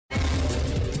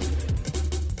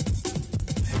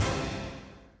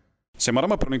Siamo a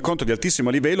Roma per un incontro di altissimo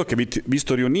livello che ha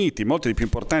visto riuniti molti dei più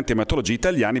importanti ematologi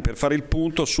italiani per fare il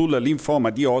punto sul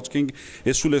linfoma di Hodgkin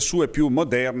e sulle sue più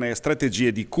moderne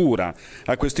strategie di cura.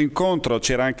 A questo incontro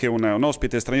c'era anche un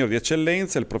ospite straniero di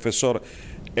eccellenza, il professor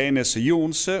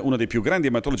Younes, uno dei più grandi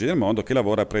ematologi del mondo che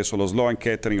lavora presso lo Sloan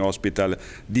Kettering Hospital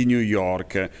di New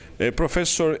York.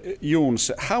 Professor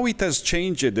Younes, how it has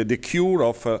changed the cure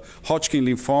of Hodgkin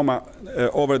lymphoma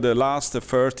over the last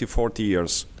 30-40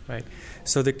 years? Right.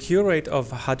 So the cure rate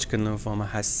of Hodgkin lymphoma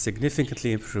has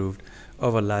significantly improved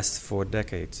over the last 4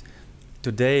 decades.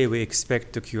 Today, we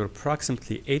expect to cure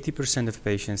approximately 80% of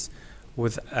patients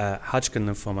with Hodgkin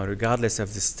lymphoma, regardless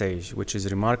of the stage, which is a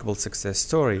remarkable success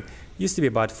story. It used to be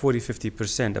about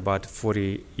 40-50% about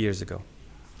 40 years ago.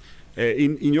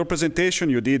 In your presentation,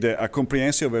 you did a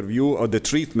comprehensive overview of the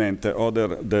treatment of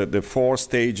the 4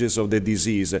 stages of the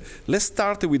disease. Let's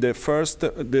start with the first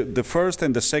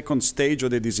and the second stage of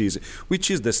the disease, which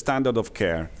is the standard of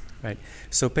care. Right.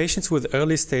 So patients with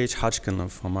early stage Hodgkin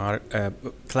lymphoma are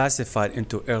classified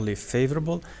into early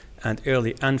favorable and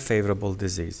early unfavorable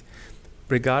disease.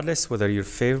 Regardless whether you're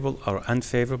favorable or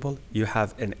unfavorable, you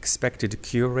have an expected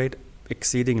cure rate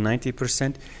exceeding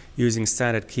 90% using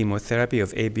standard chemotherapy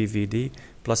of ABVD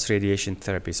plus radiation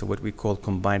therapy, so what we call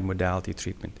combined modality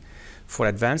treatment. For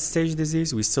advanced stage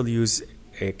disease, we still use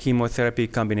chemotherapy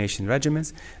combination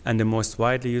regimens, and the most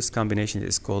widely used combination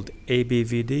is called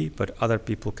ABVD, but other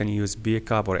people can use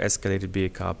BACOB or escalated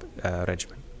BACOB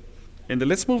regimen. And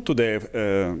let's move to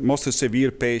the most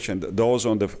severe patient, those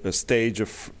on the stage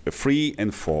of 3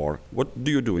 and 4. What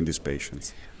do you do in these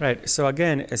patients? Right. So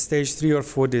again, stage 3 or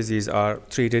 4 disease are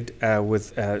treated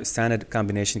with standard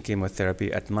combination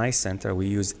chemotherapy. At my center, we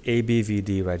use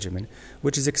ABVD regimen,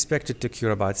 which is expected to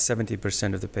cure about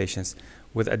 70% of the patients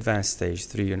with advanced stage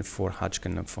 3 and 4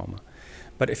 Hodgkin lymphoma.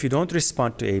 But if you don't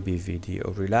respond to ABVD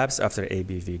or relapse after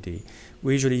ABVD,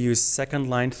 we usually use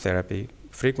second-line therapy,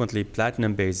 frequently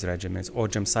platinum-based regimens or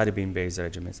gemcitabine-based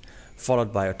regimens,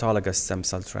 followed by autologous stem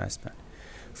cell transplant.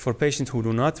 For patients who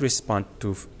do not respond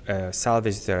to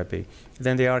salvage therapy,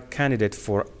 then they are candidate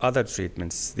for other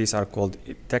treatments. These are called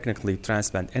technically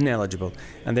transplant ineligible,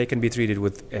 and they can be treated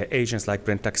with agents like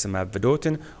brentuximab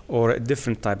vedotin or a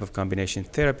different type of combination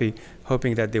therapy,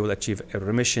 hoping that they will achieve a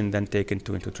remission, then taken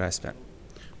into transplant.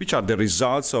 Which are the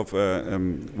results of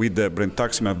with the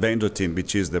brentuximab vedotin,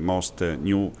 which is the most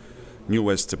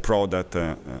newest product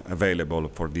available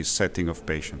for this setting of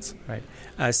patients? Right.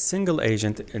 As single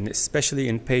agent, and especially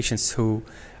in patients who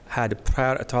had a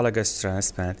prior autologous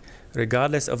transplant,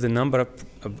 regardless of the number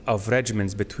of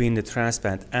regimens between the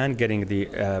transplant and getting the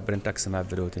brentuximab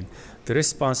vedotin, the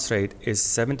response rate is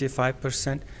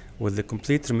 75%, with the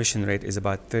complete remission rate is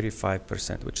about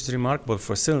 35%, which is remarkable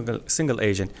for single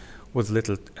agent with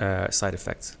little side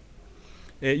effects.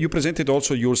 You presented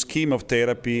also your scheme of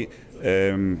therapy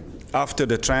after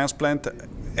the transplant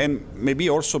and maybe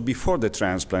also before the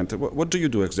transplant. What do you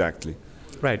do exactly?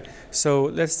 Right. So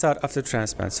let's start after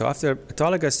transplant. So after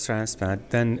autologous transplant,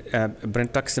 then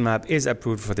brentuximab is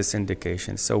approved for this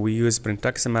indication. So we use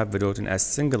brentuximab vedotin as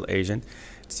single agent.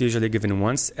 It's usually given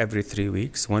once every 3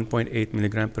 weeks, 1.8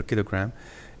 milligram per kilogram,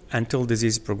 until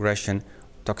disease progression,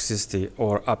 toxicity,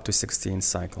 or up to 16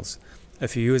 cycles.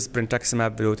 If you use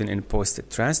brentuximab vedotin in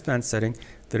post-transplant setting,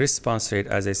 the response rate,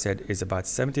 as I said, is about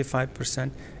 75%,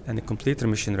 and the complete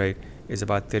remission rate is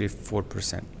about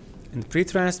 34%. In the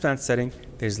pre-transplant setting,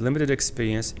 there's limited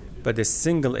experience, but the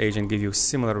single agent gives you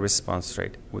similar response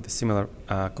rate with a similar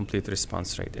complete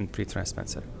response rate in pre-transplant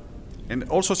setting. And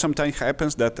also sometimes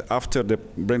happens that after the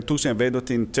brentuximab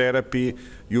vedotin therapy,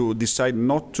 you decide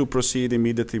not to proceed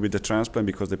immediately with the transplant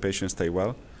because the patient stay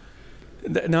well?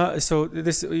 No, so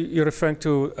this you're referring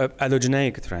to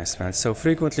allogeneic transplant. So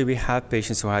frequently we have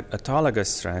patients who had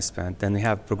autologous transplant, then they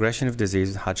have progression of disease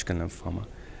with Hodgkin lymphoma.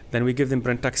 Then we give them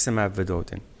brentuximab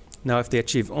vedotin. Now, if they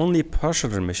achieve only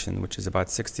partial remission, which is about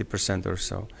 60% or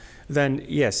so, then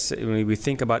yes, when we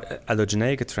think about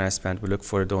allogeneic transplant, we look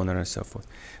for a donor and so forth.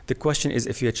 The question is,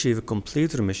 if you achieve a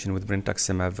complete remission with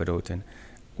brentuximab vedotin,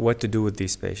 what to do with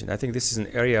these patients? I think this is an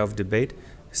area of debate.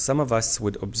 Some of us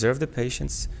would observe the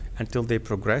patients until they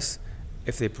progress.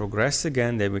 If they progress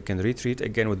again, then we can retreat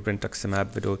again with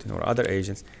brentuximab vedotin or other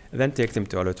agents, and then take them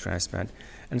to allotransplant.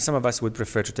 And some of us would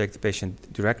prefer to take the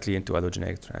patient directly into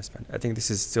allogeneic transplant. I think this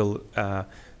is still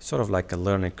sort of like a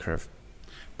learning curve.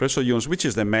 Professor Younes, which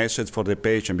is the message for the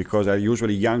patient? Because they're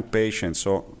usually young patients,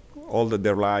 so all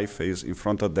their life is in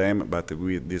front of them, but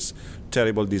with this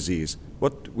terrible disease.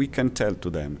 What we can tell to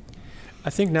them? I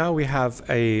think now we have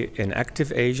an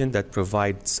active agent that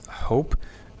provides hope.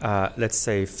 Let's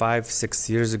say 5-6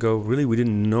 years ago, really we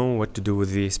didn't know what to do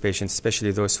with these patients,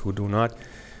 especially those who do not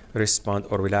respond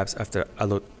or relapse after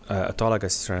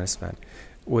autologous transplant.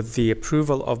 With the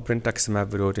approval of brentuximab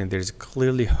vedotin, there's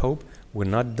clearly hope. We're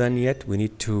not done yet. We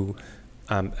need to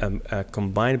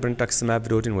combine brentuximab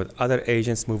vedotin with other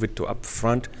agents, move it to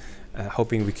upfront,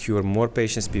 hoping we cure more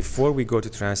patients before we go to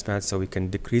transplant so we can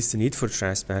decrease the need for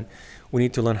transplant. We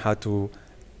need to learn how to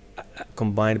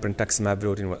combine brentuximab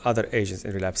vedotin with other agents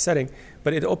in relapse setting,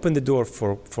 but it opened the door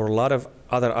for a lot of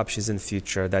other options in the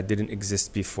future that didn't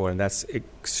exist before, and that's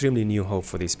extremely new hope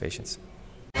for these patients.